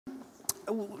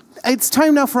it's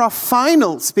time now for our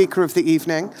final speaker of the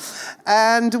evening.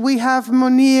 And we have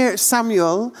Mounir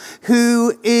Samuel,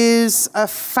 who is a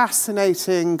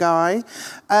fascinating guy.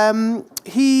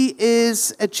 He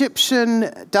is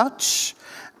Egyptian-Dutch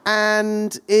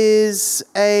and is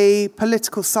a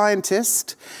political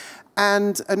scientist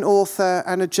and an author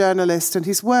and a journalist. And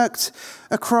he's worked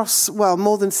across, well,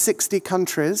 more than 60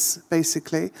 countries,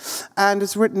 basically, and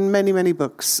has written many, many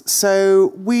books.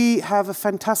 So we have a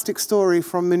fantastic story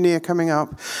from Mounir coming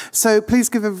up. So please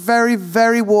give a very,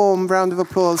 very warm round of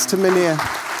applause to Mounir.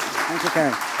 Thank you,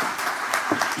 Karen.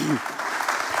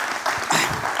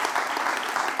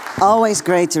 Always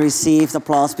great to receive the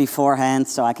applause beforehand,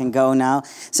 so I can go now.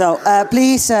 So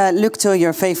please look to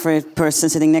your favorite person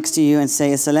sitting next to you and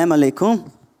say Assalamu alaikum.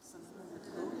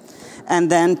 And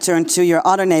then turn to your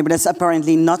other neighbor that's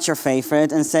apparently not your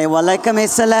favorite and say wa alaikum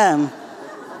assalam.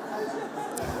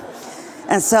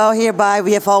 And so hereby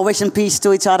we have all wish and peace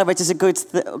to each other, which is a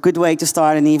good way to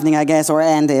start an evening, I guess, or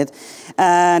end it.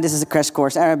 This is a crash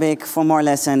course Arabic. For more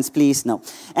lessons, please, no.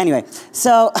 Anyway,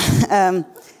 so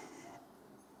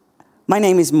my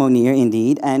name is Mounir,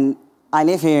 indeed, and I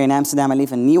live here in Amsterdam. I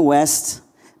live in New West,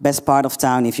 best part of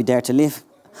town if you dare to live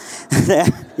there.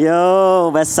 Yo,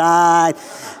 West Side.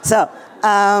 So,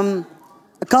 a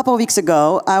couple of weeks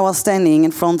ago, I was standing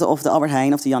in front of the Albert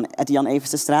Heijn at the Jan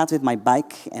Eversenstraat with my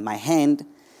bike and my hand,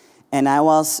 and I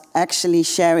was actually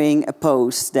sharing a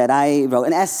post that I wrote,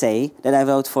 an essay that I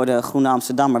wrote for the Groene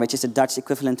Amsterdammer, which is the Dutch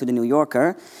equivalent to the New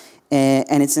Yorker.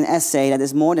 And it's an essay that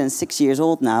is more than 6 years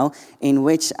old now, in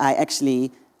which I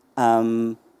actually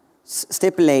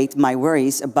stipulate my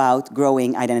worries about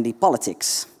growing identity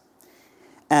politics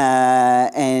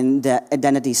and the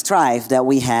identity strife that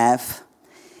we have.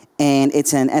 And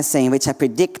it's an essay in which I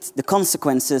predict the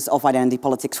consequences of identity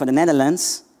politics for the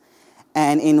Netherlands,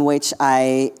 and in which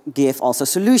I give also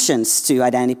solutions to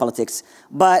identity politics.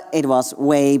 But it was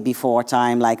way before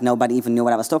time, like nobody even knew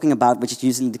what I was talking about, which is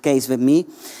usually the case with me.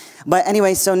 But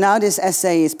anyway, so now this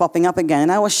essay is popping up again,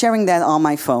 and I was sharing that on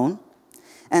my phone,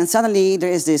 and suddenly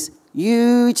there is this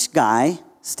huge guy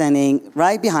standing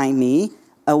right behind me,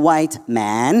 a white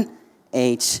man,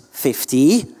 age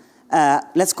 50.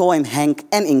 Let's call him Henk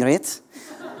en Ingrid,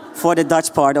 for the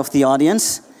Dutch part of the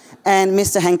audience. And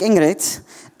Mr. Henk Ingrid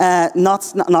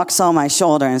knocks on my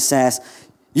shoulder and says,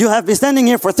 "You have been standing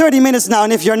here for 30 minutes now,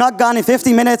 and if you're not gone in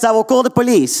 50 minutes, I will call the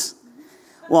police."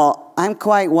 Well, I'm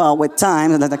quite well with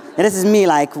time. This is me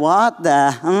like, what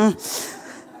the?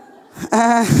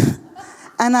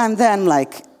 And I'm then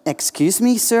like, excuse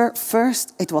me, sir.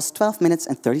 First, it was 12 minutes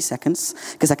and 30 seconds,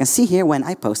 because I can see here when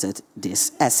I posted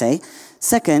this essay.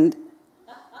 Second,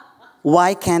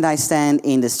 why can't I stand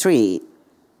in the street?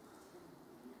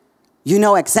 You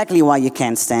know exactly why you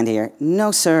can't stand here.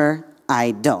 No, sir,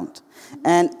 I don't.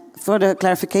 And for the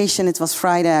clarification, it was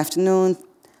Friday afternoon,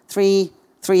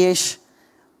 3-ish.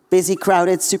 Busy,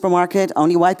 crowded supermarket.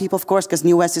 Only white people, of course, because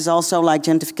New West is also like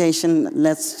gentrification.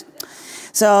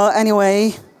 So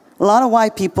anyway, a lot of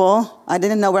white people. I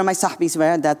didn't know where my sahbis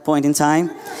were at that point in time.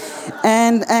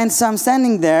 And so I'm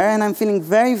standing there, and I'm feeling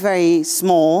very, very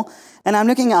small. And I'm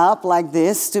looking up like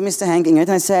this to Mr. Henk Ingert,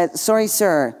 and I said, "Sorry,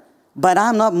 sir, but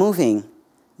I'm not moving.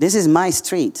 This is my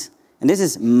street. And this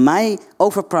is my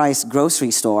overpriced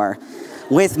grocery store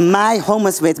with my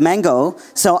hummus with mango.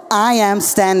 So I am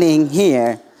standing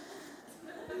here."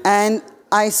 And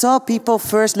I saw people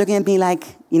first looking at me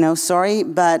like, you know, sorry,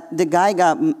 but the guy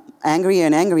got angrier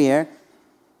and angrier.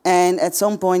 And at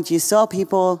some point, you saw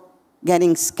people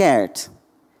getting scared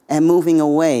and moving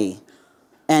away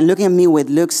and looking at me with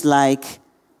looks like,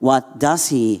 what does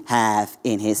he have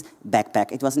in his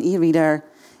backpack? It was an e-reader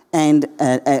and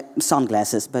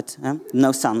sunglasses, but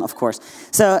no sun, of course.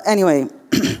 So anyway,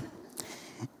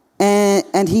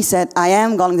 and he said, "I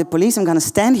am calling the police. I'm going to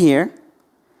stand here.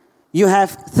 You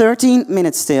have 13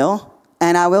 minutes still,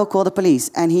 and I will call the police."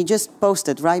 And he just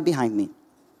posted right behind me.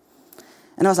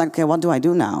 And I was like, okay, what do I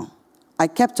do now? I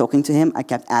kept talking to him. I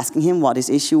kept asking him what his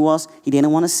issue was. He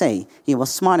didn't want to say. He was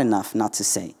smart enough not to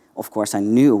say. Of course, I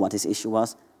knew what his issue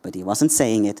was, but he wasn't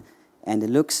saying it. And the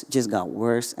looks just got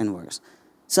worse and worse.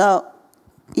 So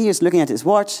he was looking at his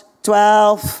watch,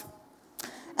 12,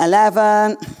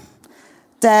 11,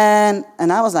 10.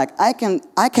 And I was like, I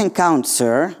can count,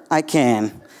 sir. I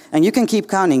can. And you can keep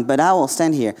counting, but I will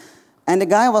stand here. And the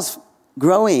guy was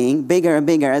growing bigger and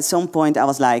bigger. At some point, I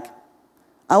was like,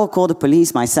 I will call the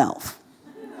police myself.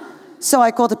 So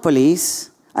I called the police.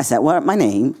 I said my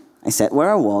name. I said where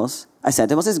I was. I said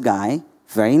there was this guy,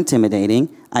 very intimidating.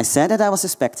 I said that I was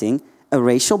suspecting a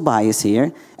racial bias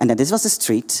here, and that this was the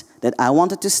street that I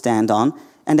wanted to stand on,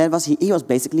 and that was he was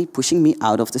basically pushing me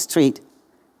out of the street.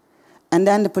 And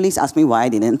then the police asked me why I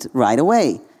didn't right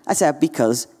away. I said,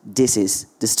 because this is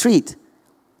the street.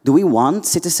 Do we want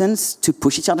citizens to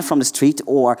push each other from the street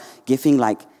or giving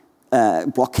like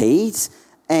blockades?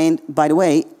 And by the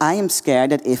way, I am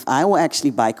scared that if I will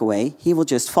actually bike away, he will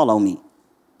just follow me.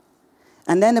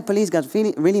 And then the police got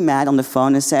really, really mad on the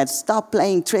phone and said, stop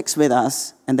playing tricks with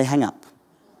us. And they hang up.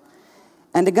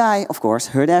 And the guy, of course,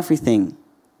 heard everything.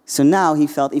 So now he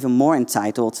felt even more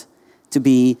entitled to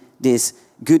be this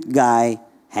good guy,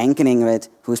 Henk and Ingrid,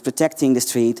 who's protecting the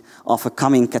street of a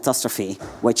coming catastrophe,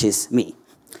 which is me.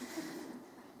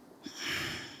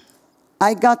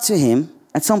 I got to him.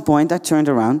 At some point, I turned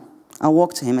around. I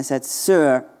walked to him and said,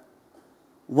 sir,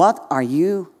 what are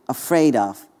you afraid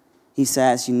of? He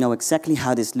says, you know exactly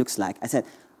how this looks like. I said,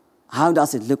 how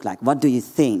does it look like? What do you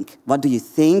think? What do you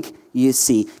think you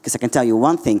see? Because I can tell you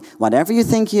one thing. Whatever you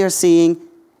think you're seeing,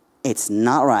 it's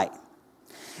not right.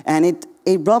 And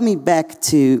it brought me back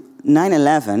to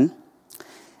 9/11.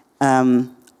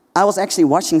 I was actually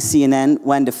watching CNN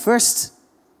when the first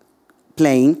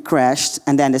plane crashed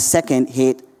and then the second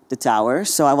hit the tower.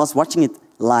 So I was watching it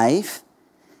live.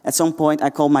 At some point, I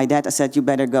called my dad. I said, you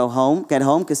better go home, get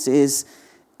home, because it is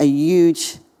a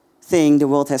huge thing. The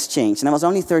world has changed. And I was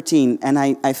only 13, and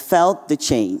I felt the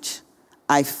change.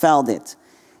 I felt it.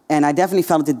 And I definitely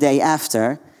felt it the day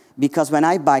after, because when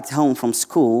I biked home from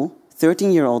school,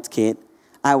 13-year-old kid,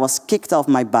 I was kicked off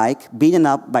my bike, beaten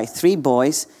up by 3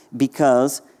 boys,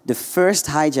 because the first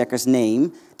hijacker's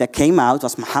name that came out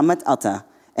was Mohammed Atta,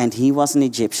 and he was an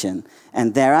Egyptian.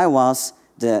 And there I was,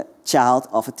 the child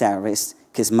of a terrorist,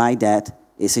 because my dad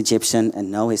is Egyptian,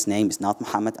 and no, his name is not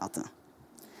Mohammed Atta.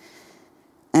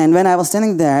 And when I was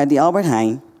standing there at the Albert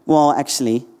Heijn, well,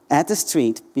 actually, at the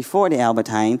street before the Albert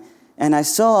Heijn, and I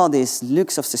saw all these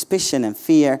looks of suspicion and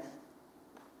fear,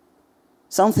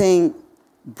 something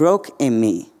broke in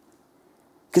me.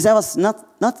 Because that was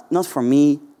not for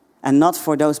me and not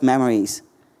for those memories,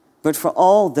 but for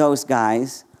all those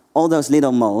guys, all those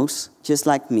little Mo's, just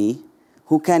like me,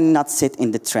 who cannot sit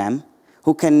in the tram,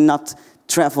 who cannot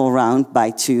travel around by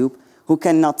tube, who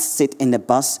cannot sit in the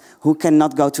bus, who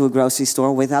cannot go to a grocery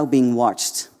store without being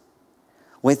watched,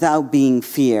 without being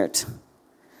feared,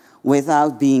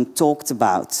 without being talked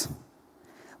about,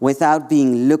 without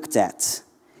being looked at.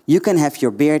 You can have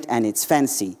your beard and it's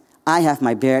fancy. I have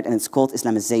my beard and it's called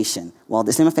Islamization. Well,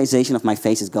 the Islamization of my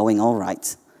face is going all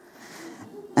right.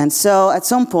 And so at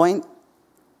some point,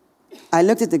 I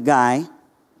looked at the guy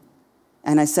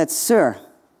and I said, sir,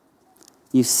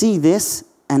 you see this?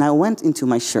 And I went into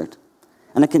my shirt.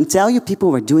 And I can tell you people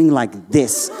were doing like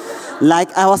this.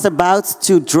 Like I was about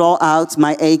to draw out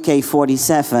my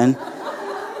AK-47.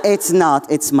 It's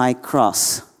not, it's my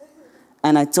cross.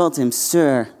 And I told him,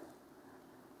 sir,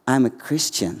 I'm a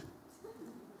Christian.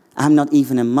 I'm not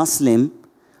even a Muslim,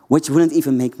 which wouldn't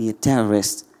even make me a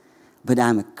terrorist, but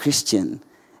I'm a Christian,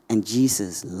 and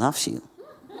Jesus loves you.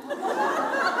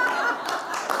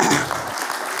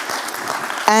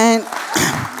 And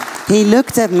he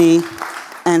looked at me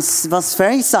and was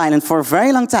very silent for a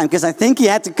very long time, because I think he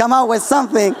had to come out with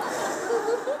something.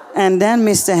 And then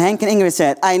Mr. Henk and Ingrid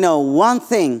said, I know one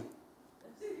thing.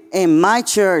 In my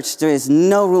church, there is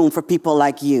no room for people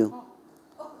like you.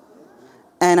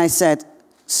 And I said,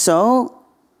 so?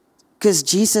 Because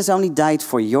Jesus only died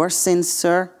for your sins,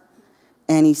 sir?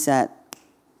 And he said,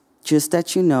 just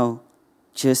that you know,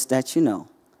 just that you know.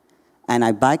 And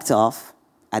I biked off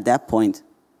at that point,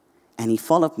 and he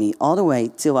followed me all the way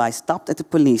till I stopped at the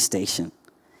police station.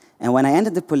 And when I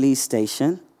entered the police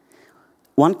station,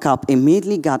 one cop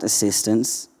immediately got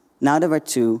assistance. Now there were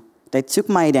 2. They took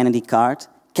my identity card,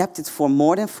 kept it for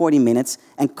more than 40 minutes,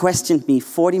 and questioned me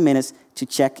 40 minutes to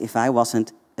check if I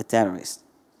wasn't a terrorist.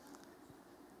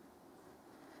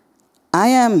 I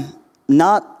am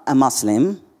not a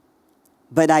Muslim,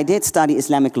 but I did study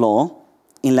Islamic law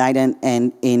in Leiden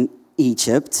and in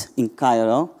Egypt, in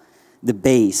Cairo, the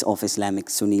base of Islamic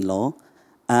Sunni law.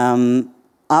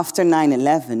 After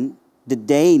 9/11, the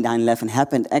day 9/11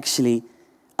 happened, actually,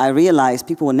 I realized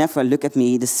people would never look at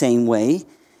me the same way.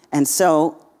 And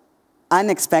so,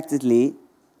 unexpectedly,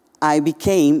 I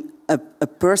became a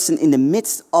person in the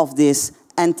midst of this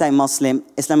anti-Muslim,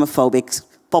 Islamophobic,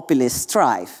 populist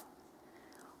strife.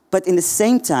 But in the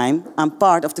same time, I'm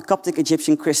part of the Coptic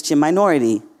Egyptian Christian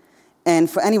minority. And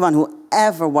for anyone who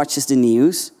ever watches the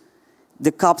news,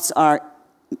 the Copts are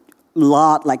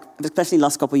like, especially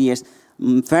last couple of years,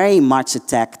 very much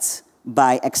attacked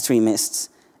by extremists.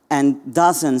 And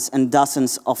dozens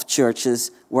of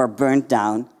churches were burned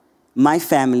down. My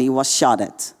family was shot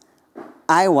at.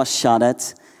 I was shot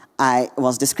at. I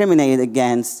was discriminated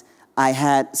against. I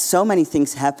had so many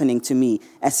things happening to me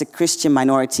as a Christian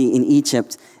minority in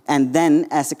Egypt, and then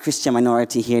as a Christian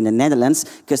minority here in the Netherlands,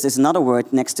 because there's another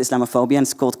word next to Islamophobia, and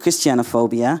it's called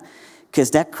Christianophobia, because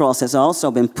that cross has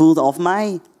also been pulled off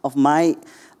my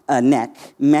neck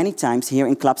many times here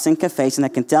in clubs and cafes. And I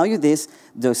can tell you this,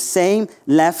 those same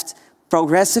left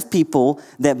progressive people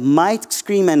that might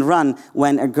scream and run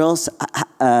when a girl's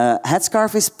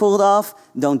headscarf is pulled off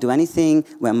don't do anything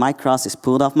when my cross is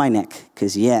pulled off my neck.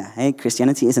 Because yeah, hey,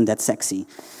 Christianity isn't that sexy.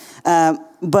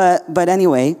 But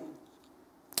anyway,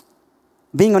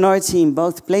 being a minority in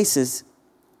both places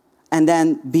and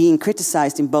then being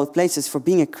criticized in both places for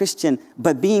being a Christian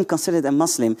but being considered a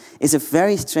Muslim is a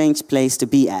very strange place to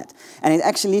be at. And it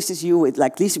actually leaves you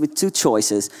with two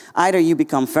choices. Either you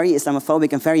become very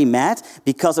Islamophobic and very mad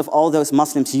because of all those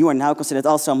Muslims, you are now considered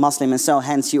also a Muslim and so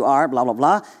hence you are blah, blah,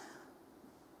 blah.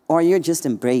 Or you just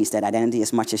embrace that identity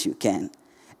as much as you can.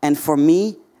 And for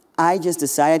me, I just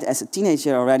decided as a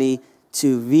teenager already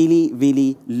to really,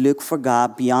 really look for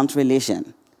God beyond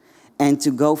religion and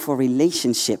to go for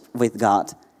relationship with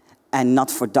God and not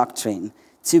for doctrine,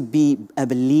 to be a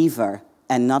believer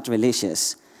and not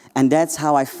religious. And that's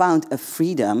how I found a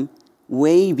freedom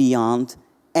way beyond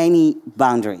any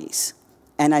boundaries.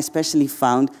 And I especially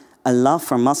found a love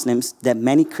for Muslims that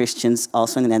many Christians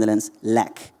also in the Netherlands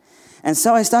lack. And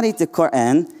so I studied the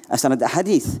Quran, I studied the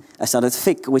Hadith, I studied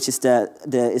fiqh, which is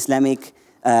the Islamic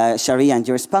Sharia and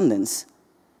jurisprudence.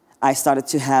 I started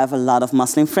to have a lot of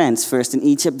Muslim friends, first in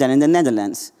Egypt, then in the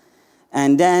Netherlands.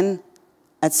 And then,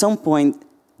 at some point,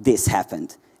 this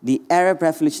happened. The Arab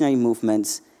revolutionary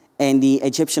movements and the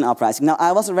Egyptian uprising. Now,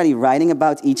 I was already writing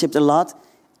about Egypt a lot,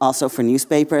 also for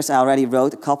newspapers. I already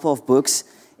wrote a couple of books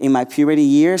in my puberty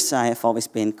years. I have always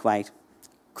been quite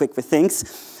quick with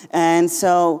things. And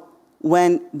so,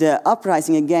 when the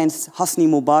uprising against Hosni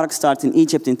Mubarak started in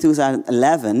Egypt in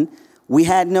 2011, we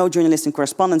had no journalists and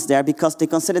correspondents there because they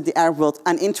considered the Arab world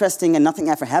uninteresting and nothing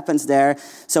ever happens there.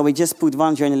 So we just put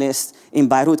one journalist in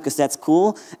Beirut because that's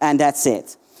cool, and that's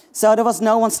it. So there was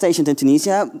no one stationed in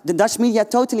Tunisia. The Dutch media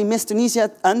totally missed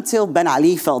Tunisia until Ben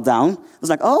Ali fell down. It was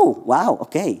like, oh, wow,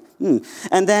 okay.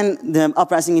 And then the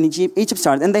uprising in Egypt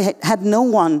started, and they had no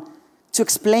one to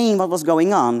explain what was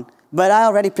going on. But I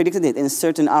already predicted it in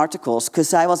certain articles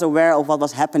because I was aware of what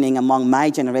was happening among my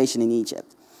generation in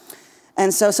Egypt.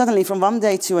 And so suddenly, from one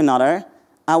day to another,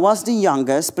 I was the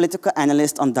youngest political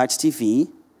analyst on Dutch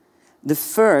TV, the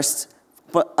first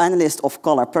analyst of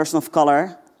color, person of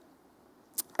color,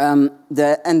 and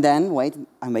then, wait,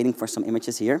 I'm waiting for some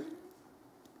images here,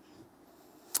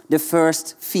 the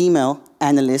first female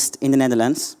analyst in the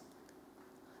Netherlands,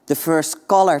 the first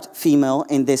colored female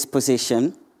in this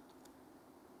position,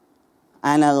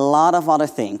 and a lot of other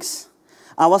things.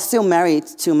 I was still married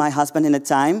to my husband in the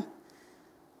time,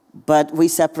 but we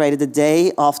separated the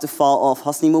day of the fall of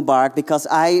Hosni Mubarak because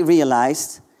I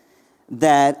realized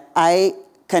that I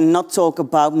cannot talk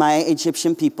about my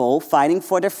Egyptian people fighting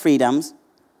for their freedoms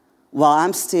while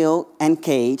I'm still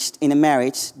encaged in a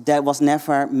marriage that was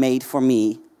never made for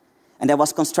me and that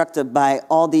was constructed by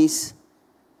all these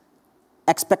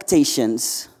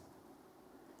expectations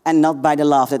and not by the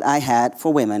love that I had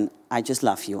for women. I just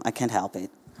love you. I can't help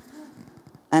it.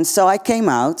 And so I came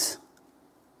out,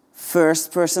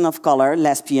 first person of color,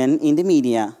 lesbian in the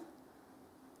media.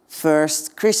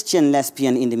 First Christian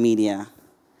lesbian in the media.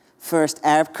 First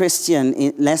Arab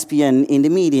Christian lesbian in the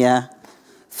media.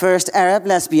 First Arab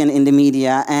lesbian in the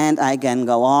media, and I can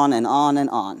go on and on and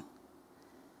on.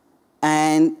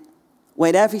 And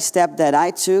with every step that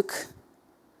I took,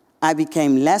 I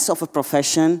became less of a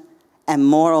profession and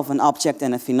more of an object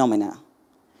and a phenomena.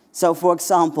 So, for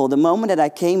example, the moment that I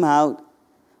came out,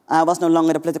 I was no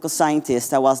longer the political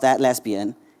scientist, I was that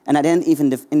lesbian. And I didn't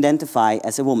even identify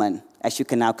as a woman, as you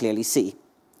can now clearly see.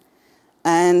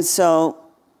 And so,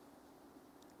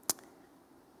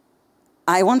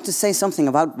 I want to say something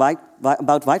about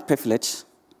white privilege,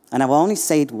 and I will only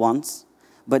say it once,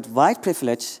 but white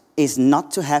privilege is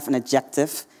not to have an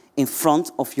adjective in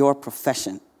front of your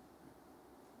profession.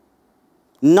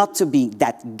 Not to be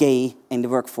that gay in the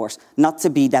workforce, not to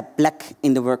be that black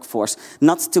in the workforce,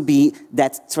 not to be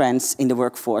that trans in the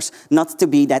workforce, not to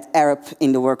be that Arab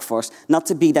in the workforce, not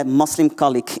to be that Muslim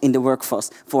colleague in the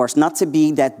workforce, not to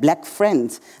be that black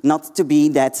friend, not to be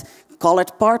that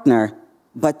colored partner,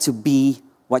 but to be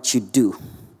what you do.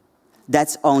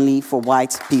 That's only for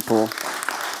white people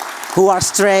who are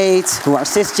straight, who are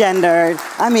cisgendered.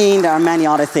 I mean, there are many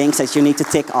other things that you need to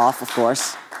tick off, of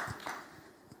course.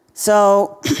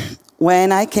 So,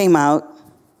 when I came out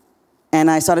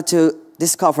and I started to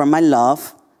discover my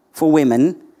love for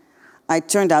women, I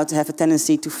turned out to have a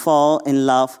tendency to fall in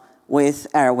love with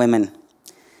Arab women,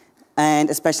 and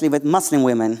especially with Muslim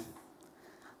women.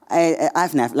 I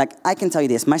can tell you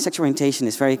this, my sexual orientation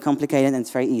is very complicated and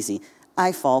it's very easy.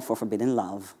 I fall for forbidden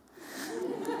love.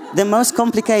 The most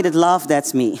complicated love,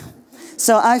 that's me.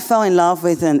 So I fell in love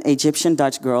with an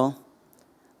Egyptian-Dutch girl,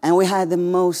 and we had the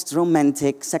most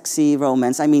romantic, sexy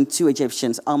romance. I mean, 2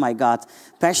 Egyptians, oh my God.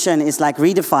 Passion is like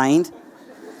redefined.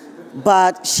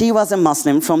 But she was a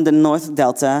Muslim from the North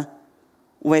Delta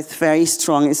with very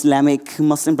strong Islamic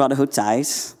Muslim Brotherhood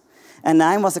ties. And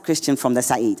I was a Christian from the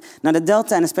Said. Now the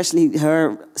Delta, and especially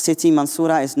her city,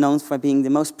 Mansoura, is known for being the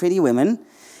most pretty women.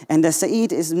 And the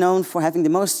Said is known for having the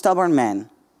most stubborn men.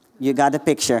 You got the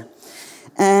picture.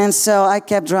 And so I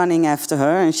kept running after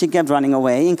her, and she kept running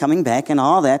away and coming back and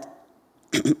all that.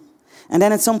 And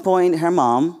then at some point, her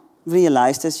mom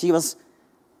realized that she was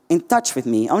in touch with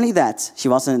me. Only that. She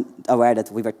wasn't aware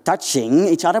that we were touching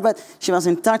each other, but she was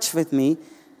in touch with me.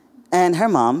 And her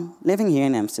mom, living here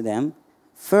in Amsterdam,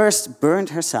 first burned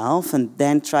herself and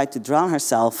then tried to drown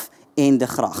herself in the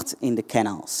gracht, in the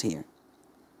canals here.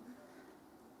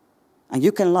 And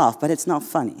you can laugh, but it's not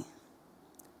funny.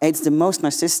 It's the most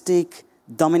narcissistic,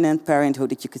 dominant parenthood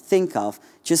that you could think of,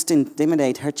 just to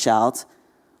intimidate her child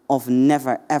of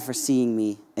never, ever seeing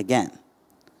me again.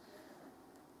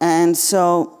 And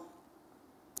so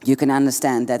you can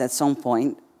understand that at some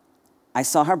point, I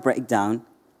saw her break down,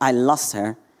 I lost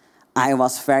her, I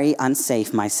was very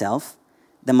unsafe myself.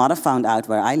 The mother found out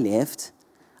where I lived.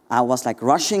 I was like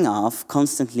rushing off,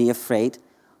 constantly afraid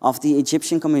of the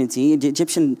Egyptian community. The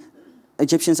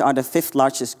Egyptians are the 5th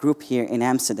largest group here in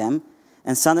Amsterdam.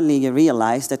 And suddenly you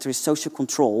realize that there is social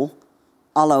control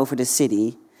all over the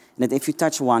city. And that if you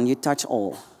touch one, you touch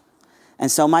all.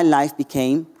 And so my life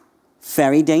became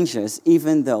very dangerous,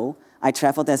 even though I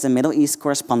traveled as a Middle East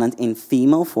correspondent in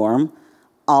female form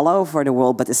all over the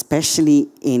world, but especially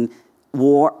in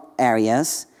war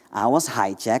areas. I was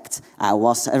hijacked, I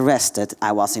was arrested,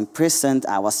 I was imprisoned,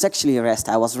 I was sexually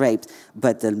arrested, I was raped.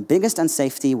 But the biggest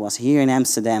unsafety was here in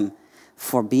Amsterdam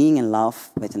for being in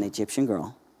love with an Egyptian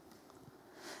girl.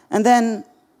 And then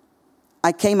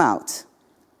I came out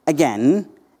again,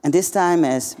 and this time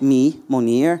as me,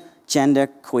 Mounir, gender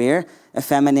queer, a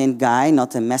feminine guy,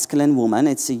 not a masculine woman.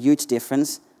 It's a huge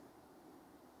difference.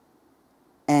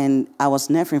 And I was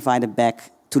never invited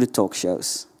back to the talk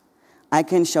shows. I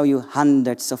can show you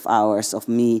hundreds of hours of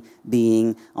me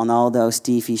being on all those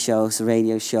TV shows,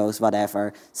 radio shows,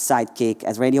 whatever, sidekick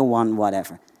at Radio 1,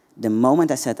 whatever. The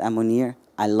moment I said I'm Mounir,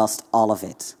 I lost all of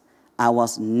it. I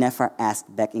was never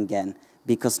asked back again,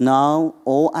 because now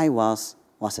all I was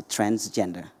a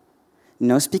transgender.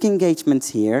 No speaking engagements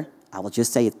here, I will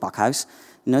just say it, Pakhuis.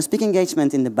 No speaking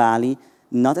engagement in the Bali,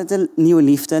 not at the Nieuwe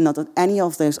Liefde, not at any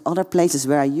of those other places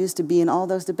where I used to be in all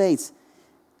those debates.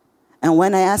 And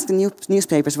when I asked the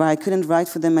newspapers why I couldn't write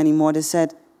for them anymore, they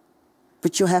said,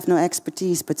 but you have no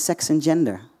expertise but sex and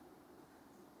gender.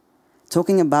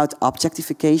 Talking about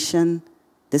objectification,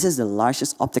 this is the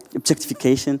largest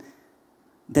objectification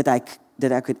that I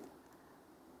could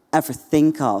ever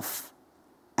think of.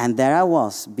 And there I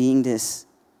was, being this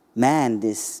man,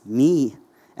 this me,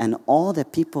 and all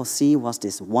that people see was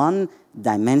this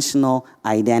one-dimensional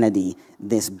identity,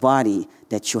 this body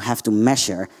that you have to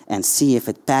measure and see if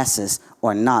it passes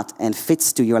or not and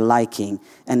fits to your liking.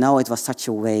 And no, it was such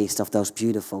a waste of those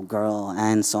beautiful girls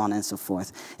and so on and so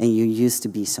forth. And you used to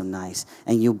be so nice,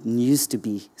 and you used to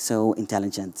be so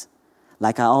intelligent.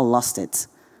 Like I all lost it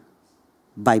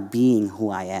by being who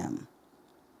I am.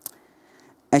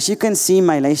 As you can see,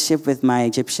 my relationship with my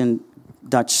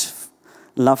Egyptian-Dutch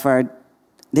lover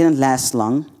didn't last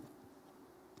long.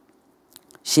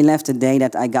 She left the day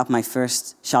that I got my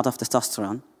first shot of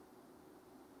testosterone.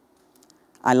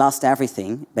 I lost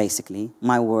everything, basically.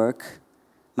 My work,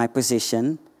 my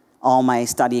position, all my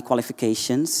study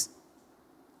qualifications,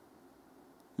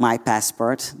 my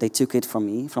passport. They took it from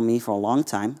me for a long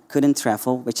time. Couldn't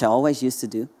travel, which I always used to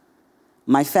do.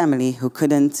 My family, who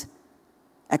couldn't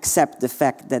accept the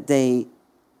fact that they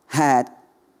had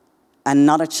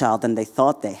another child than they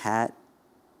thought they had.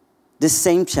 The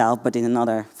same child, but in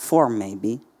another form,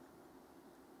 maybe.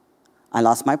 I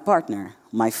lost my partner,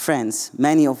 my friends,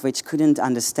 many of which couldn't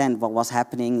understand what was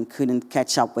happening, couldn't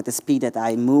catch up with the speed that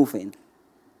I move in.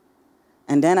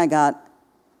 And then I got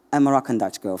a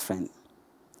Moroccan-Dutch girlfriend.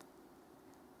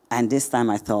 And this time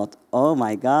I thought, oh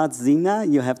my God, Zina,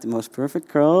 you have the most perfect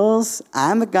curls.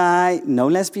 I'm a guy, no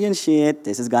lesbian shit.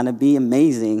 This is gonna be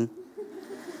amazing.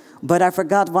 But I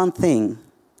forgot one thing.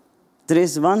 There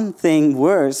is one thing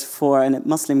worse for a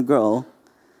Muslim girl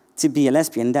to be a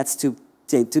lesbian. That's to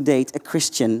date a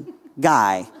Christian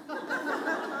guy.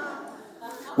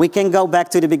 We can go back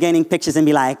to the beginning pictures and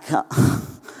be like...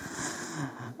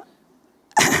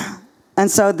 And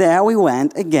so there we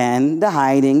went again, the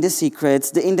hiding, the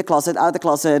secrets, the in the closet, out the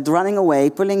closet, running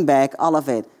away, pulling back, all of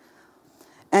it.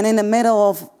 And in the middle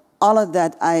of all of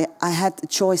that, I had a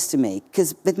choice to make.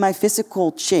 Because with my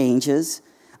physical changes,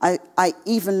 I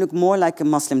even look more like a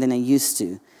Muslim than I used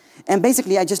to. And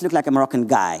basically, I just look like a Moroccan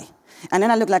guy. And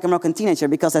then I look like a Moroccan teenager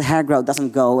because that hair growth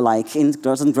doesn't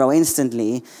grow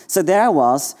instantly. So there I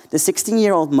was, the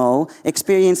 16-year-old Mo,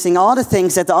 experiencing all the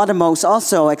things that the other Mo's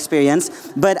also experienced,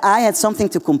 but I had something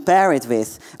to compare it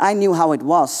with. I knew how it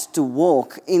was to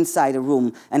walk inside a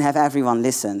room and have everyone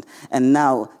listen. And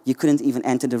now you couldn't even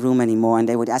enter the room anymore, and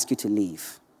they would ask you to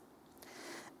leave.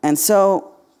 And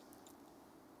so,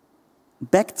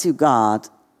 back to God,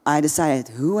 I decided,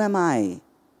 who am I?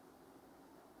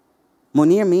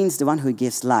 Mounir means the one who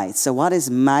gives light. So what is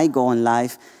my goal in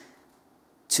life?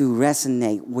 To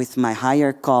resonate with my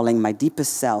higher calling, my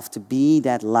deepest self, to be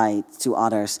that light to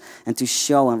others and to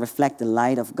show and reflect the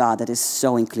light of God that is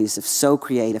so inclusive, so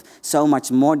creative, so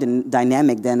much more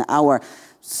dynamic than our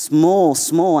small,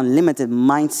 and limited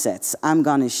mindsets. I'm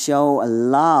going to show a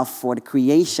love for the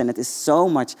creation that is so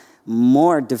much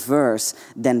more diverse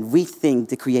than we think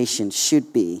the creation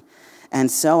should be. And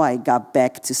so I got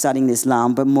back to studying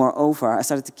Islam, but moreover, I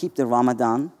started to keep the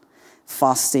Ramadan,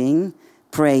 fasting,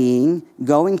 praying,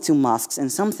 going to mosques, and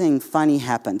something funny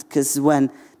happened. Because when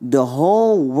the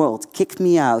whole world kicked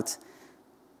me out,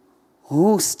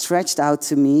 who stretched out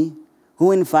to me,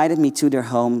 who invited me to their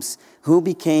homes, who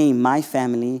became my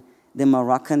family? The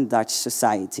Moroccan-Dutch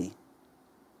society.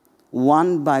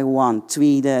 One by one,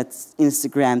 tweeted,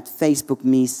 Instagrammed, Facebooked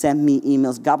me, sent me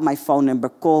emails, got my phone number,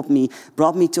 called me,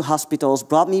 brought me to hospitals,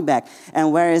 brought me back.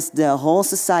 And whereas the whole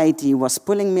society was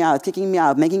pulling me out, kicking me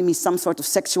out, making me some sort of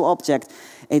sexual object,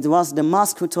 it was the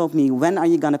mosque who told me, when are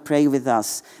you going to pray with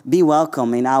us? Be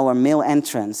welcome in our male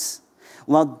entrance.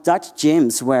 Well, Dutch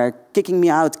gyms were kicking me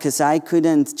out because I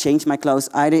couldn't change my clothes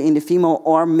either in the female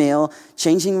or male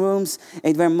changing rooms.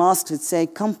 It were mosques that say,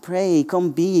 come pray,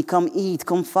 come be, come eat,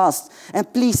 come fast.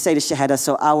 And please say the Shahada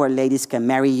so our ladies can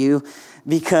marry you,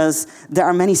 because there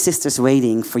are many sisters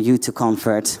waiting for you to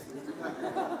convert.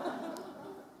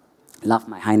 Love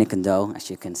my Heineken though, as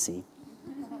you can see.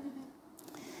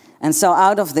 And so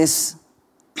out of this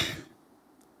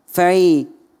very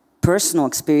personal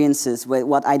experiences with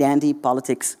what identity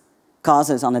politics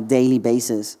causes on a daily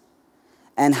basis,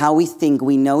 and how we think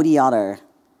we know the other,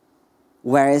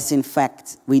 whereas in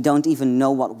fact we don't even know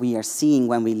what we are seeing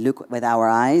when we look with our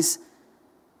eyes,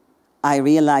 I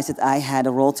realized that I had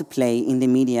a role to play in the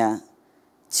media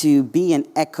to be an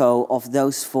echo of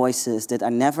those voices that are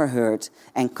never heard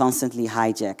and constantly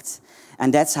hijacked.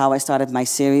 And that's how I started my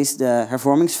series, the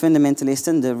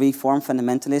Hervormingsfundamentalisten, the Reform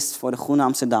Fundamentalists for the Groene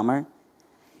Amsterdammer,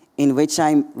 in which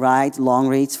I write long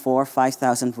reads, 4,000 or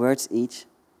 5,000 words each,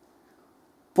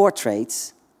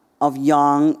 portraits of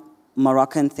young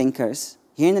Moroccan thinkers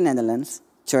here in the Netherlands,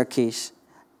 Turkish,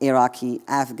 Iraqi,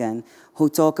 Afghan, who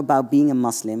talk about being a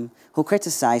Muslim, who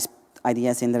criticize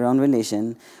ideas in their own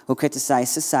religion, who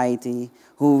criticize society,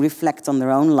 who reflect on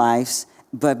their own lives,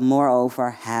 but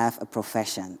moreover have a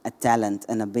profession, a talent,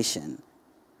 an ambition,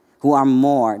 who are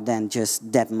more than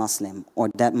just that Muslim or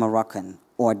that Moroccan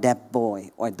or that boy,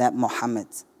 or that Muhammad.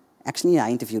 Actually, I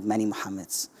interviewed many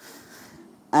Muhammads.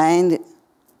 And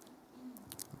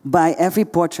by every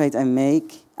portrait I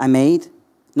made,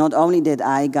 not only did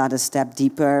I got a step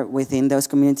deeper within those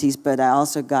communities, but I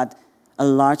also got a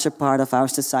larger part of our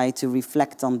society to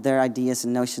reflect on their ideas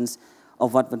and notions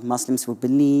of what Muslims would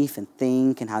believe and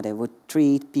think and how they would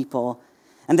treat people.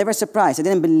 And they were surprised. They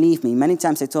didn't believe me. Many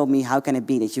times they told me, how can it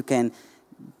be that you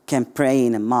can pray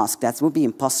in a mosque? That would be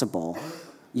impossible.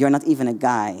 You're not even a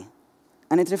guy.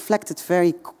 And it reflected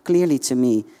very clearly to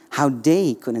me how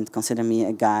they couldn't consider me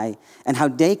a guy and how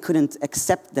they couldn't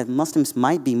accept that Muslims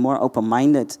might be more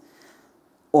open-minded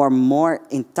or more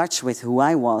in touch with who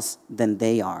I was than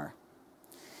they are.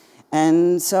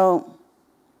 And so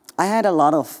I had a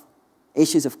lot of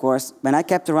issues, of course. When I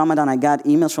kept the Ramadan, I got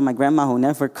emails from my grandma who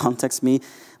never contacts me.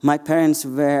 My parents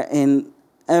were in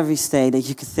every state that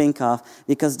you could think of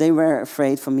because they were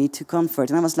afraid for me to convert.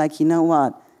 And I was like, you know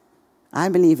what? I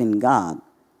believe in God.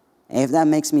 If that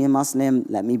makes me a Muslim,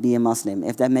 let me be a Muslim.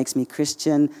 If that makes me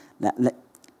Christian,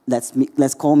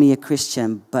 let's call me a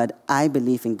Christian. But I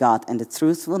believe in God, and the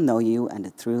truth will know you, and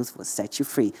the truth will set you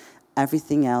free.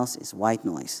 Everything else is white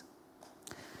noise.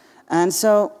 And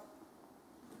so,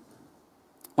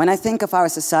 when I think of our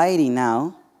society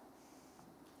now,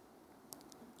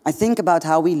 I think about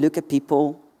how we look at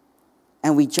people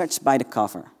and we judge by the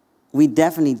cover. We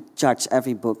definitely judge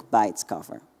every book by its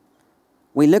cover.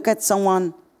 We look at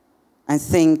someone and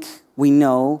think we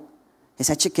know his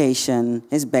education,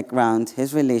 his background,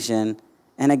 his religion.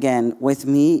 And again, with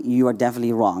me, you are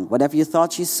definitely wrong. Whatever you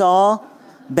thought you saw,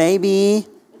 baby,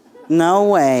 no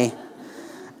way.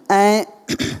 And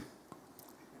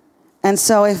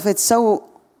so if it's so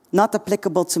not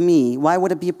applicable to me, why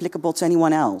would it be applicable to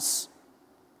anyone else?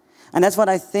 And that's what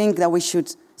I think that we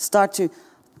should start to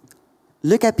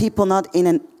look at people not in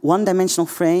a one-dimensional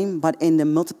frame, but in the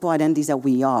multiple identities that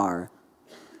we are.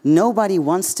 Nobody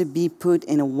wants to be put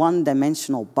in a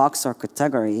one-dimensional box or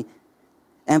category.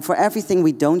 And for everything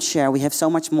we don't share, we have so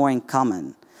much more in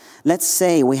common. Let's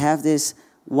say we have this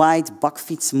white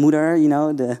bakfietsmoeder, you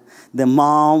know, the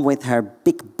mom with her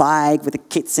big bike with the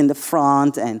kids in the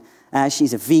front, and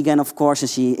she's a vegan, of course, and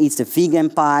she eats the vegan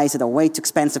pies that are way too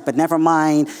expensive, but never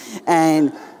mind.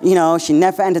 And, you know, she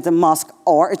never entered a mosque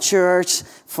or a church.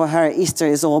 For her, Easter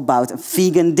is all about a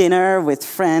vegan dinner with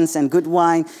friends and good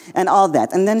wine and all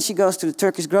that. And then she goes to the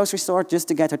Turkish grocery store just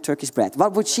to get her Turkish bread.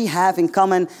 What would she have in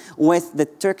common with the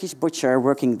Turkish butcher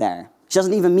working there? She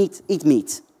doesn't even eat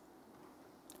meat.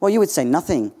 Well, you would say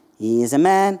nothing. He is a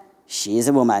man, she is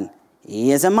a woman.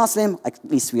 He is a Muslim, at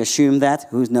least we assume that.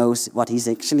 Who knows what he's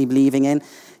actually believing in.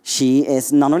 She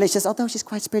is non-religious, although she's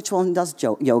quite spiritual and does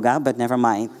yoga, but never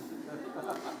mind.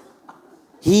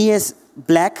 He is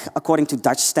black, according to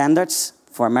Dutch standards.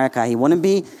 For America, he wouldn't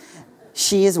be.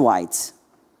 She is white.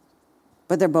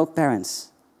 But they're both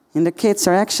parents. And the kids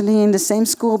are actually in the same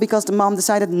school because the mom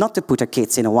decided not to put her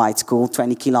kids in a white school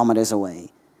 20 kilometers away.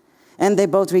 And they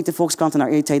both read the Volkskrant and are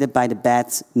irritated by the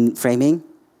bad framing.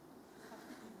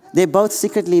 They both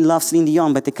secretly love Celine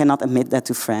Dion, but they cannot admit that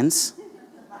to friends.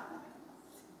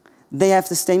 They have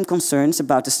the same concerns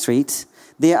about the street.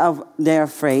 They are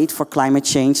afraid for climate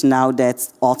change now that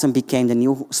autumn became the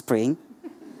new spring.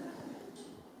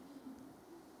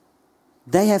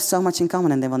 They have so much in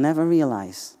common and they will never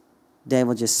realize. They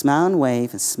will just smile and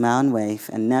wave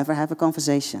and never have a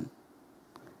conversation.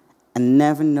 And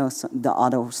never know the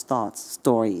other's thoughts,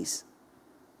 stories.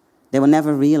 They will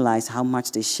never realize how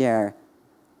much they share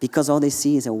because all they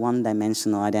see is a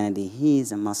one-dimensional identity. He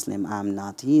is a Muslim, I'm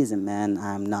not. He is a man,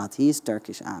 I'm not. He is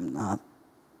Turkish, I'm not.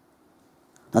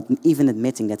 Not even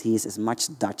admitting that he is as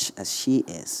much Dutch as she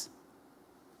is.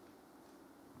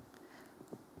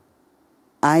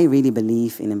 I really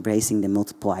believe in embracing the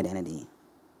multiple identity.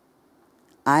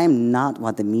 I am not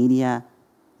what the media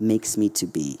makes me to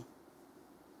be.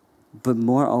 But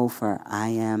moreover, I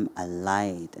am a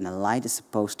light, and a light is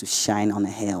supposed to shine on a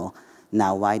hill.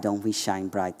 Now, why don't we shine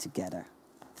bright together?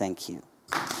 Thank you.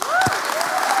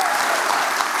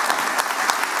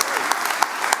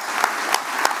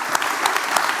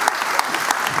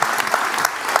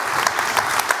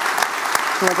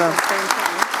 Well done.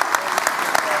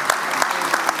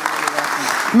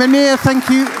 Mounir, thank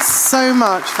you so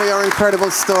much for your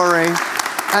incredible story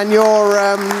and your...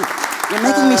 You're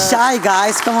making me shy,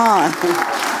 guys. Come on.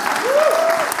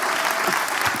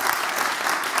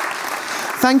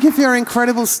 Thank you for your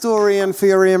incredible story and for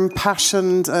your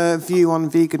impassioned view on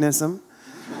veganism.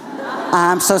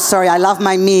 I'm so sorry. I love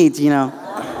my meat, you know.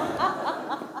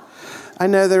 I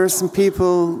know there are some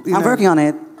people... I'm working on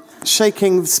it.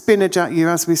 Shaking spinach at you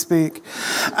as we speak.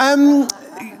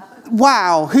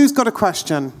 Wow. Who's got a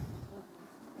question?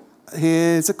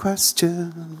 Here's a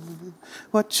question.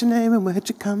 What's your name and where'd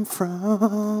you come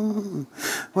from?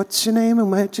 What's your name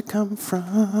and where'd you come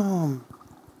from?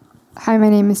 Hi, my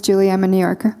name is Julie. I'm a New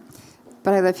Yorker,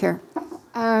 but I live here.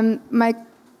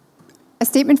 A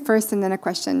statement first and then a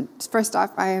question. First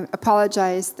off, I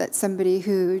apologize that somebody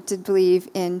who did believe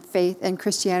in faith and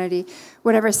Christianity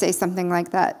would ever say something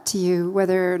like that to you,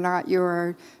 whether or not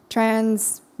you're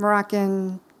trans,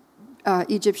 Moroccan,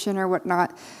 Egyptian, or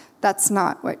whatnot. That's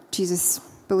not what Jesus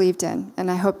believed in,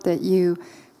 and I hope that you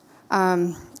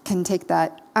can take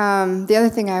that. The other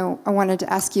thing I wanted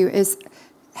to ask you is,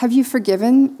 have you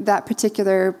forgiven that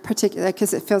particular,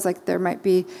 because it feels like there might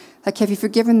be, like, have you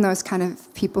forgiven those kind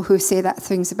of people who say that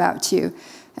things about you?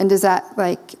 And does that,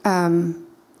 like,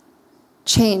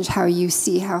 change how you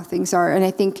see how things are? And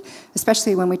I think,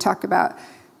 especially when we talk about,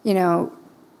 you know,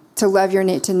 to love your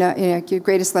neighbor, to know, you know, your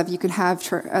greatest love you can have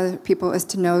for other people is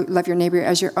to love your neighbor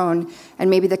as your own. And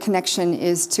maybe the connection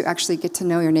is to actually get to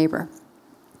know your neighbor.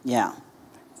 Yeah.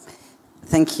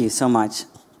 Thank you so much.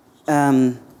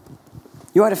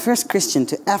 You are the first Christian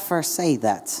to ever say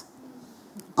that.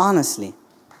 Honestly.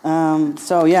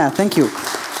 So yeah, thank you.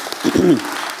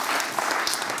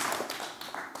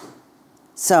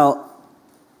 So,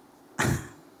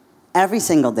 every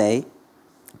single day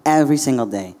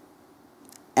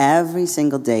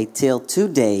till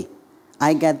today,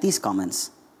 I get these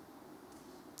comments.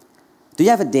 Do you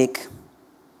have a dick?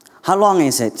 How long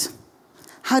is it?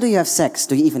 How do you have sex?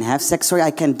 Do you even have sex? Sorry,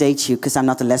 I can't date you because I'm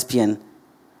not a lesbian.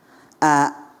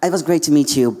 It was great to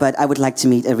meet you, but I would like to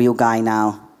meet a real guy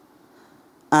now.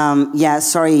 Yeah,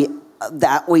 sorry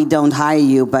that we don't hire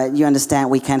you, but you understand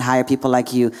we can't hire people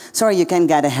like you. Sorry, you can't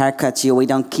get a haircut. We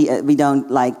don't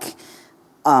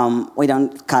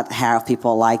cut hair of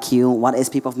people like you. What is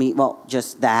people of me? Well,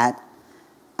 just that.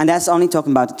 And that's only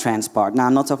talking about the trans part. Now,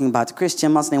 I'm not talking about the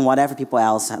Christian, Muslim, whatever people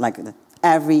else. Like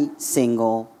every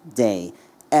single day,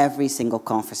 every single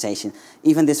conversation.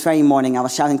 Even this very morning, I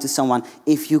was shouting to someone,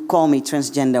 if you call me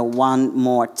transgender one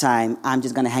more time, I'm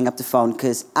just going to hang up the phone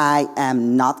because I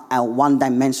am not a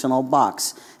one-dimensional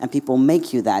box. And people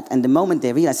make you that. And the moment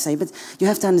they realize, say, but you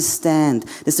have to understand,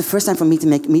 this is the first time for me to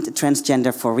meet a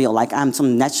transgender for real. Like I'm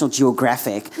some National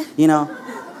Geographic, you know?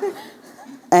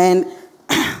 And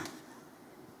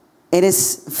it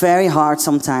is very hard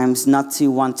sometimes not to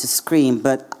want to scream,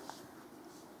 but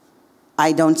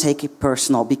I don't take it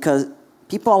personal because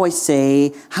people always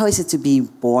say, how is it to be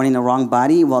born in the wrong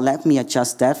body? Well, let me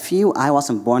adjust that for you. I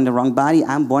wasn't born in the wrong body.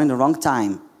 I'm born in the wrong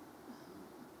time.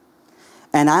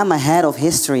 And I'm ahead of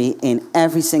history in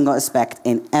every single aspect,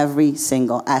 and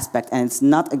it's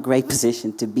not a great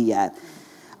position to be at.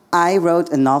 I wrote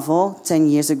a novel 10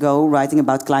 years ago writing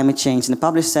about climate change, and the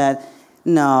publisher said,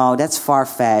 no, that's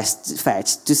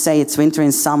far-fetched. To say it's winter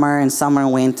and summer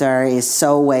and winter is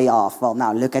so way off. Well,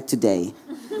 now look at today.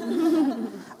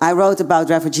 I wrote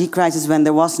about refugee crisis when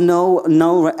there was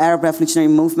no Arab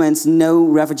revolutionary movements, no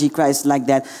refugee crisis like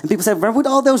that. And people said, where would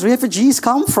all those refugees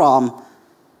come from?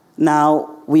 Now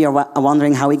we are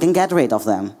wondering how we can get rid of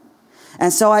them.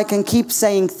 And so I can keep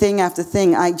saying thing after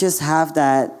thing. I just have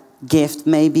that gift,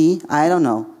 maybe. I don't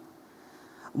know.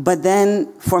 But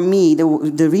then, for me,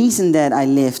 the reason that I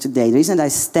live today, the reason that I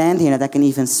stand here, that I can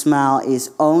even smile, is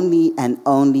only and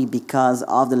only because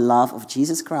of the love of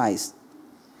Jesus Christ.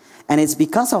 And it's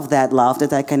because of that love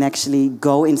that I can actually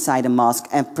go inside a mosque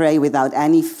and pray without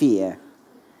any fear.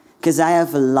 Because I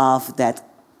have a love that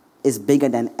is bigger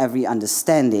than every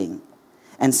understanding.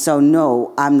 And so,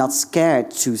 no, I'm not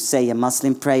scared to say a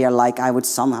Muslim prayer like I would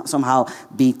somehow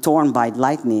be torn by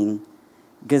lightning.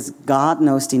 Because God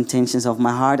knows the intentions of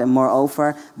my heart, and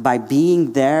moreover, by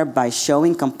being there, by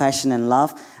showing compassion and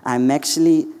love, I'm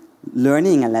actually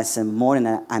learning a lesson more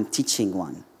than I'm teaching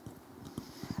one.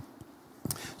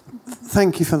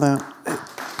 Thank you for that.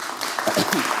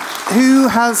 Who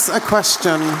has a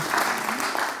question?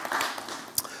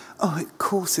 Oh, of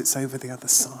course it's over the other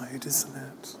side, isn't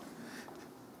it?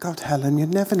 God, Helen, you're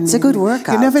never near me. It's a good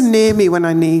workout. You're never near me when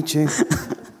I need you.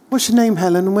 What's your name,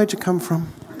 Helen, and where'd you come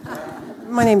from?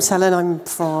 My name's Helen. I'm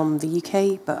from the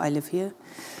UK, but I live here.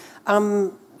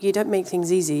 You don't make things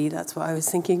easy. That's what I was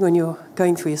thinking when you're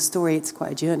going through your story. It's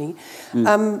quite a journey.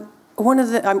 I'm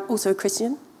also a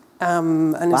Christian,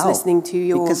 and I was listening to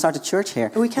your... We can start a church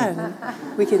here. We can.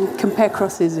 We can compare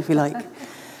crosses, if you like.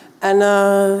 And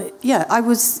I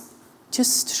was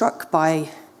just struck by,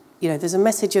 there's a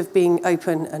message of being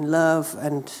open and love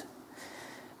and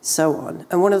so on.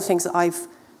 And one of the things that I've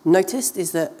noticed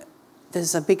is that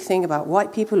there's a big thing about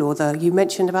white people, or you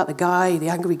mentioned about the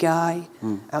angry guy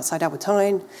outside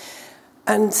Albertine.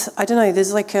 And I don't know,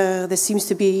 there seems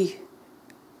to be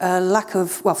a lack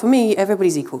of, well, for me,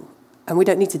 everybody's equal. And we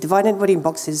don't need to divide anybody in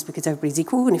boxes because everybody's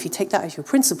equal. And if you take that as your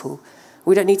principle,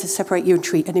 we don't need to separate you and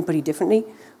treat anybody differently,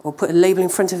 or put a label in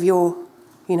front of your,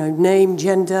 name,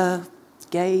 gender,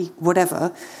 gay,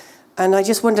 whatever. And I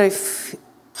just wonder if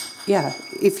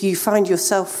you find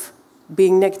yourself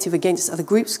being negative against other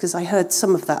groups, because I heard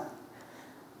some of that.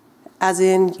 As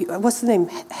in, what's the name?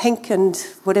 Henk and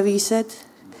whatever you said?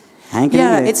 Henk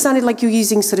it sounded like you're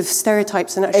using sort of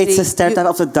stereotypes, and actually... It's a stereotype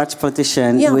of a Dutch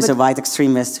politician who is a white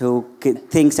extremist who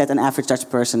thinks that an average Dutch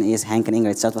person is Henk and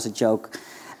Ingrid. So it was a joke,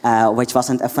 which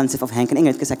wasn't offensive of Henk and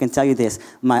Ingrid, because I can tell you this.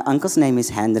 My uncle's name is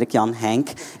Hendrik Jan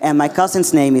Henk, and my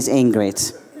cousin's name is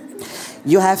Ingrid.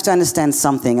 You have to understand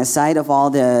something. Aside of all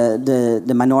the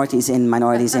minorities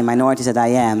that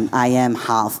I am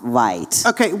half white.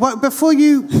 Okay, well, before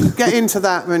you get into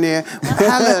that, Mounir,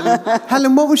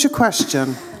 Helen, what was your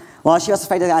question? Well, she was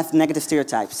afraid that I have negative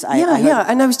stereotypes.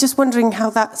 And I was just wondering how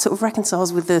that sort of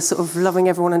reconciles with the sort of loving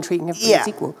everyone and treating everyone as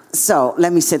equal. So,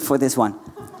 let me sit for this one.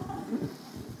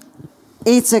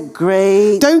 It's a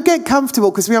great... Don't get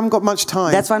comfortable, because we haven't got much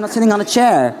time. That's why I'm not sitting on a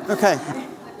chair. Okay.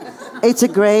 It's a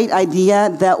great idea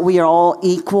that we are all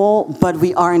equal, but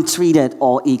we aren't treated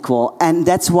all equal. And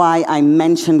that's why I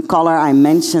mention color, I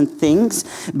mention things,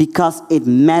 because it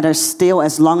matters still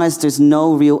as long as there's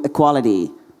no real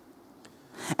equality.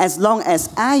 As long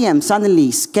as I am suddenly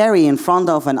scary in front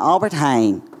of an Albert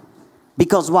Heijn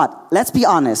Because what? Let's be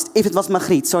honest. If it was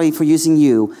Margriet, sorry for using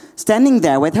you, standing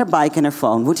there with her bike and her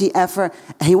phone, would he ever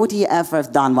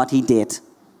have done what he did?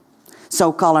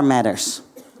 So color matters.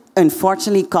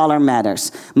 Unfortunately, color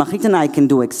matters. Margriet and I can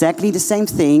do exactly the same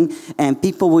thing, and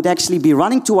people would actually be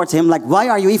running towards him like, why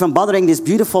are you even bothering this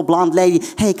beautiful blonde lady?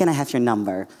 Hey, can I have your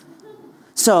number?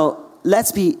 So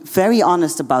let's be very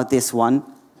honest about this one.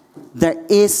 There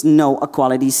is no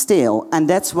equality still, and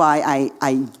that's why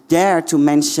I dare to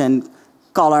mention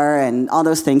color and all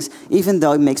those things, even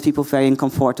though it makes people very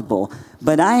uncomfortable.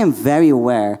 But I am very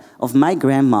aware of my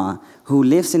grandma who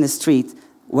lives in a street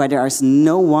where there is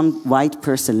no one white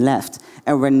person left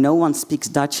and where no one speaks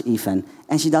Dutch even,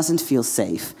 and she doesn't feel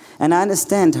safe. And I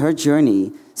understand her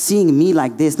journey, seeing me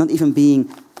like this, not even being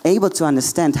able to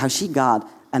understand how she got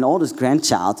an oldest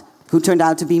grandchild who turned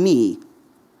out to be me.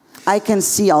 I can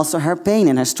see also her pain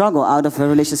and her struggle out of her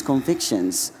religious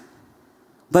convictions.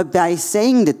 But by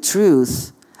saying the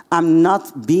truth, I'm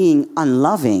not being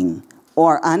unloving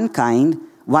or unkind.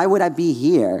 Why would I be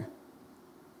here?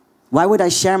 Why would I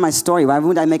share my story? Why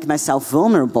would I make myself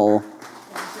vulnerable?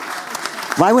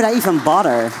 Why would I even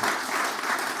bother?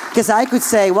 Because I could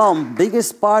say, well,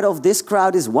 biggest part of this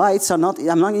crowd is white, so I'm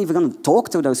not even going to talk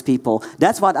to those people.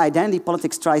 That's what identity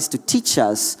politics tries to teach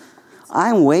us.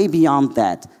 I'm way beyond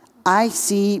that. I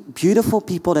see beautiful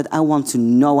people that I want to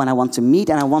know and I want to meet,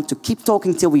 and I want to keep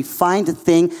talking till we find the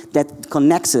thing that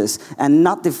connects us and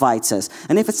not divides us.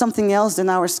 And if it's something else than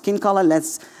our skin color,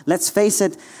 let's face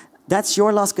it, that's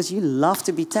your loss because you love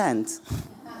to be tanned.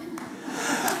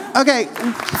 Okay,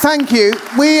 thank you.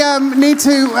 We need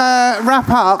to wrap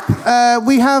up.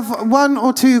 We have 1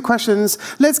 or 2 questions.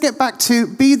 Let's get back to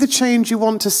be the change you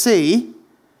want to see.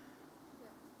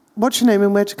 What's your name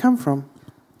and where'd you come from?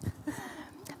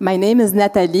 My name is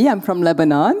Nathalie. I'm from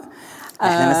Lebanon.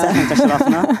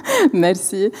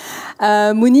 Merci.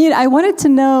 Mounir, I wanted to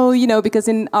know, because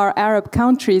in our Arab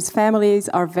countries, families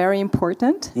are very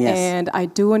important. Yes. And I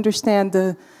do understand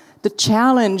the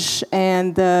challenge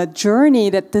and the journey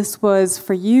that this was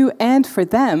for you and for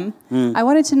them. I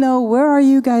wanted to know, where are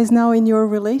you guys now in your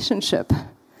relationship?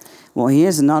 Well,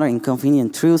 here's another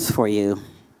inconvenient truth for you.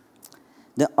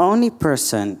 The only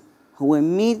person who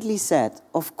immediately said,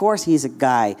 of course he's a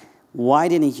guy, why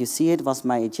didn't you see it, was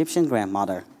my Egyptian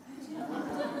grandmother.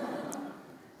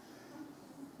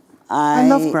 I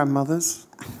love grandmothers.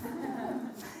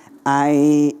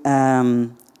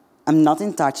 I'm not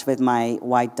in touch with my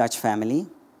white Dutch family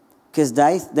because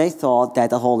they thought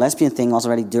that the whole lesbian thing was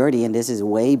already dirty and this is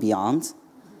way beyond.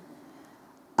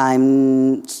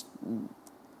 I'm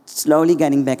slowly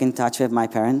getting back in touch with my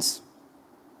parents.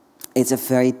 It's a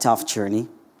very tough journey.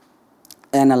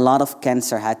 And a lot of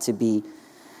cancer had to be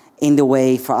in the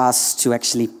way for us to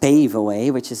actually pave a way,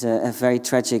 which is a very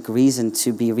tragic reason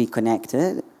to be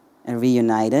reconnected and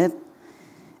reunited.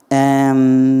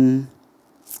 The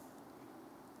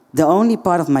only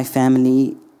part of my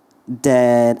family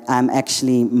that I'm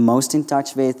actually most in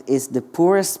touch with is the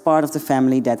poorest part of the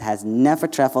family that has never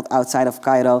traveled outside of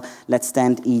Cairo, let's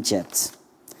stand Egypt.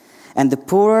 And the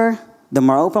poorer, the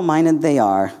more open-minded they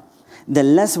are. The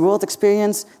less world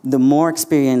experience, the more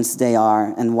experienced they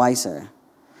are and wiser.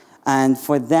 And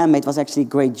for them, it was actually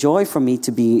great joy for me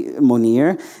to be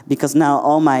Mounir, because now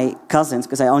all my cousins,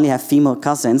 because I only have female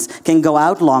cousins, can go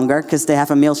out longer because they have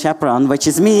a male chaperone, which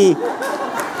is me.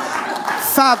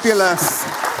 Fabulous.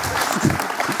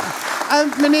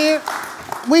 Mounir,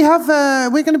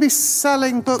 we're going to be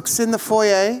selling books in the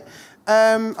foyer.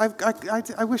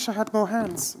 I wish I had more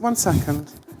hands. 1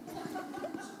 second.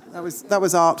 That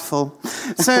was artful.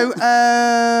 So,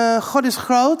 God is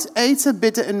groot, eten,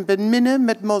 bidden en beminnen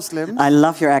met moslims. I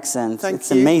love your accent.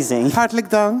 It's amazing. Hartelijk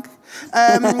dank.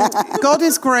 God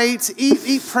is great,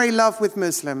 eat, pray, love with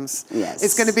Muslims. Yes.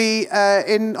 It's going to be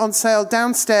on sale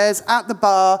downstairs at the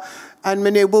bar, and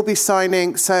Mounir will be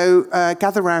signing, so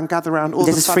gather round. All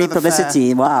this is free publicity.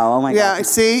 Fair. Wow, oh my God. Yeah, I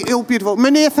see, all beautiful.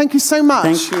 Mounir, thank you so much.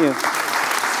 Thank you.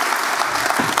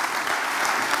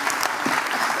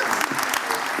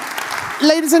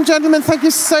 Ladies and gentlemen, thank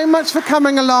you so much for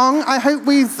coming along. I hope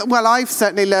I've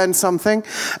certainly learned something.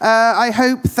 I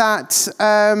hope that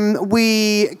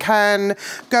we can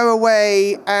go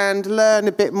away and learn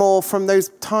a bit more from those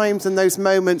times and those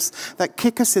moments that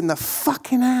kick us in the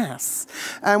fucking ass.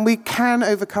 And we can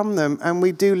overcome them, and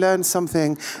we do learn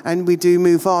something, and we do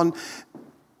move on.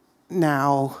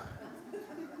 Now.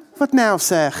 What now,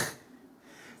 zeg?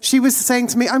 She was saying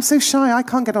to me, I'm so shy, I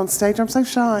can't get on stage, I'm so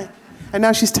shy. And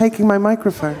now she's taking my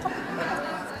microphone.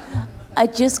 I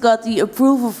just got the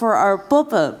approval for our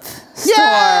pop-up store.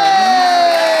 Yay!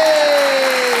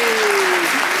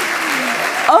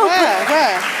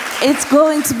 Where? It's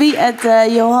going to be at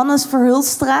Johannes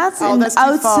Verhulstraat in that's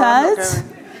too far. I'm not Outside.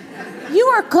 going. You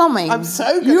are coming. I'm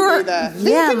so going to be there.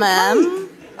 Yeah, Vegan man. cake.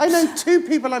 I know 2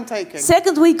 people I'm taking.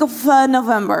 Second week of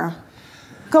November.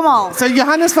 Come on. So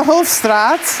Johannes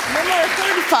Verhulstraat. Number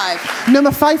 35.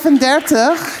 Nummer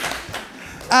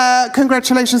 35.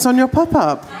 Congratulations on your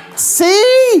pop-up.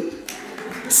 See,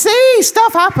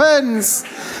 stuff happens.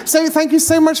 So thank you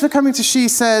so much for coming to She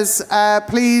Says.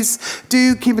 Please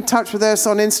do keep in touch with us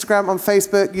on Instagram, on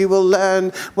Facebook. You will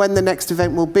learn when the next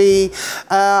event will be.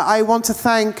 I want to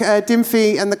thank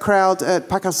Dimfy and the crowd at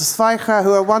Pakhuis de Zwijger,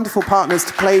 who are wonderful partners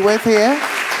to play with here.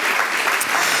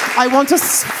 I want to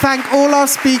thank all our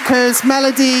speakers,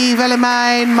 Melody,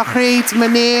 Willemijn, Margriet,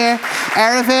 Meneer,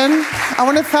 Erwin. I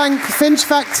want to thank Finch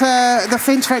Factor, the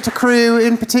Finch Factor crew,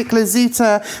 in particular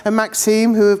Zita and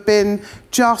Maxime, who have been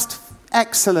just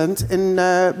excellent in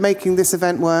making this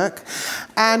event work.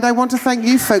 And I want to thank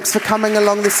you folks for coming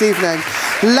along this evening.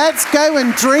 Let's go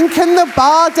and drink in the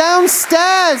bar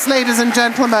downstairs, ladies and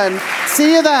gentlemen.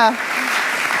 See you there.